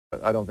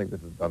I don't think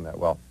this is done that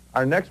well.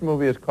 Our next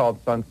movie is called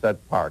Sunset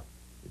Park.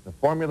 It's a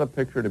formula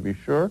picture, to be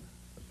sure,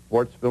 a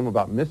sports film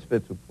about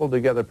misfits who pull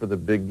together for the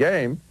big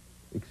game,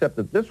 except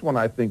that this one,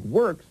 I think,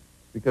 works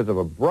because of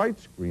a bright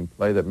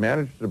screenplay that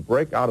manages to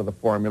break out of the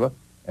formula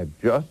at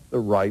just the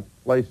right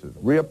places.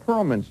 Rhea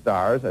Perlman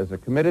stars as a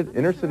committed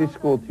inner-city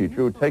school teacher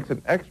who takes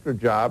an extra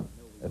job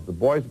as the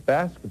boys'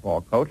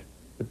 basketball coach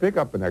to pick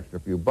up an extra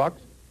few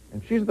bucks,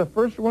 and she's the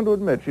first one to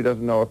admit she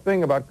doesn't know a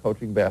thing about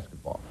coaching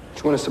basketball.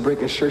 You want us to break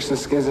in shirts and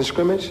skins and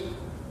scrimmage?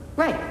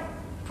 Right.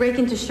 Break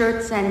into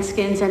shirts and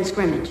skins and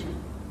scrimmage.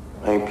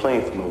 I ain't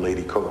playing for no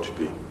lady coach,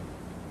 B.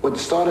 With the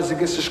starters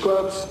against the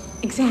scrubs?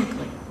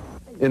 Exactly.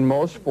 In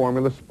most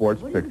formula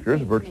sports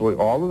pictures, virtually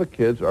all of the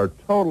kids are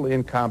totally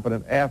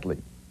incompetent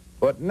athletes,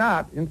 but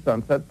not in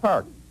Sunset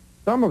Park.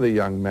 Some of the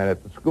young men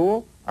at the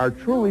school are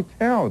truly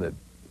talented.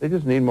 They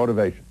just need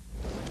motivation.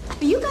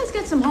 But you guys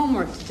got some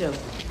homework to do.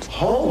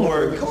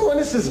 Homework? Come on,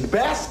 this is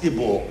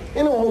basketball.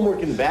 Ain't no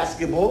homework in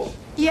basketball.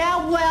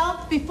 Yeah,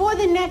 well, before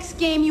the next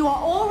game, you are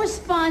all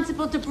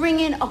responsible to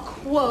bring in a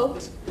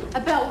quote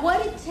about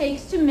what it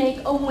takes to make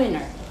a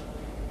winner.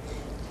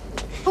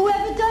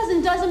 Whoever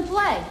doesn't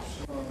play.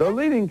 The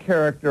leading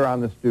character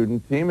on the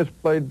student team is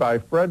played by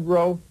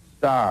Fredro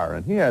Starr,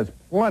 and he has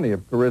plenty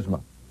of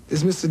charisma.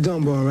 This is Mr.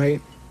 Dunbar,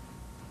 right?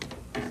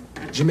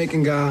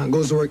 Jamaican guy,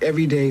 goes to work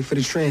every day for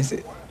the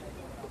transit.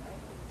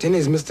 Then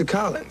there's Mr.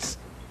 Collins.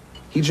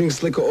 He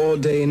drinks liquor all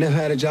day and never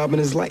had a job in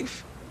his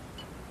life.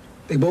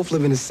 They both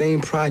live in the same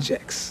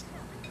projects.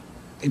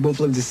 They both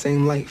live the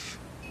same life.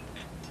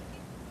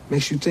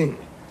 Makes you think,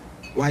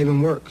 why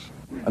even work?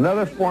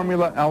 Another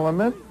formula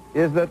element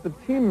is that the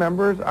team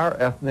members are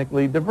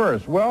ethnically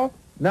diverse. Well,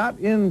 not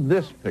in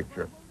this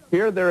picture.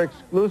 Here they're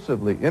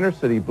exclusively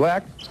inner-city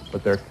blacks,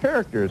 but their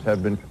characters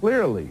have been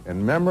clearly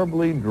and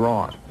memorably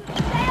drawn. Stay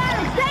on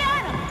him! Stay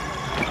on him!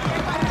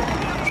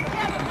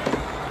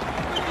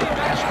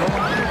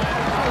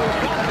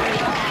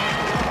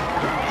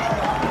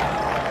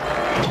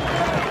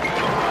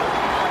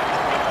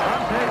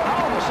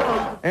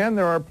 And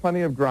there are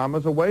plenty of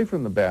dramas away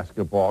from the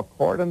basketball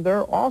court, and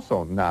they're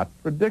also not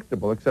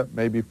predictable, except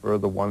maybe for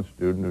the one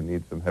student who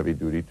needs some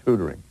heavy-duty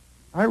tutoring.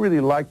 I really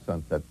like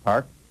Sunset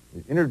Park.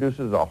 It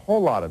introduces a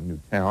whole lot of new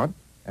talent,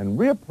 and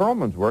Rhea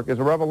Perlman's work is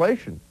a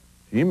revelation.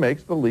 She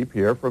makes the leap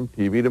here from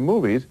TV to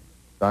movies.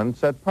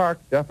 Sunset Park,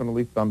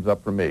 definitely thumbs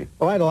up for me.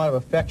 Well, I had a lot of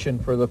affection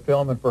for the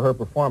film and for her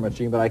performance,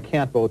 Gene, but I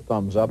can't vote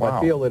thumbs up. Wow.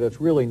 I feel that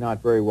it's really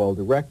not very well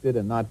directed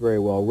and not very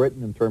well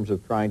written in terms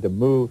of trying to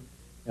move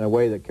in a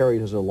way that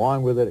carries us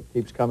along with it. It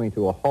keeps coming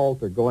to a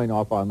halt or going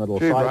off on little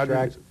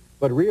sidetracks.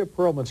 But Rhea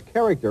Perlman's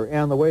character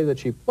and the way that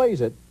she plays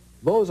it,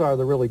 those are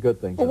the really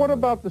good things. Well, what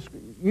about the,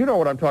 you know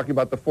what I'm talking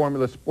about, the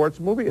formula sports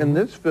movie, and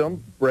this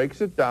film breaks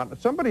it down.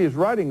 Somebody is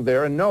writing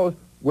there and knows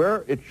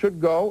where it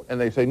should go,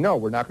 and they say, no,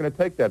 we're not going to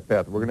take that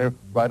path. We're going to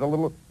write a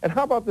little. And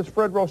how about this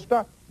Fredro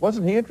Starr?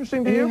 Wasn't he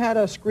interesting to you? He had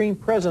a screen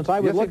presence. I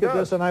would look at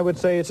this and I would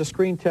say it's a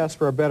screen test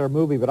for a better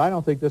movie, but I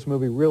don't think this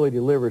movie really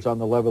delivers on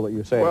the level that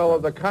you say. Well,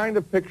 the kind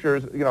of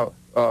pictures, you know,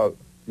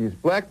 these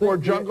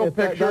blackboard jungle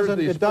pictures,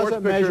 these it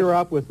doesn't measure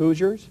up with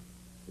Hoosiers.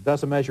 It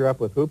doesn't measure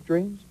up with Hoop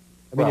Dreams.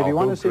 I mean, if you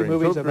want to see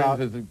movies about...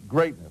 Hoop Dreams is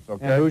greatness,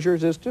 okay? And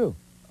Hoosiers is, too.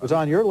 It was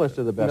on your list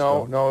of the best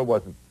films. No, it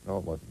wasn't. No,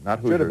 it wasn't. Not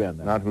Hoosiers. Should have been,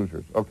 then. Not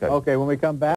Hoosiers. Okay. Okay, when we come back...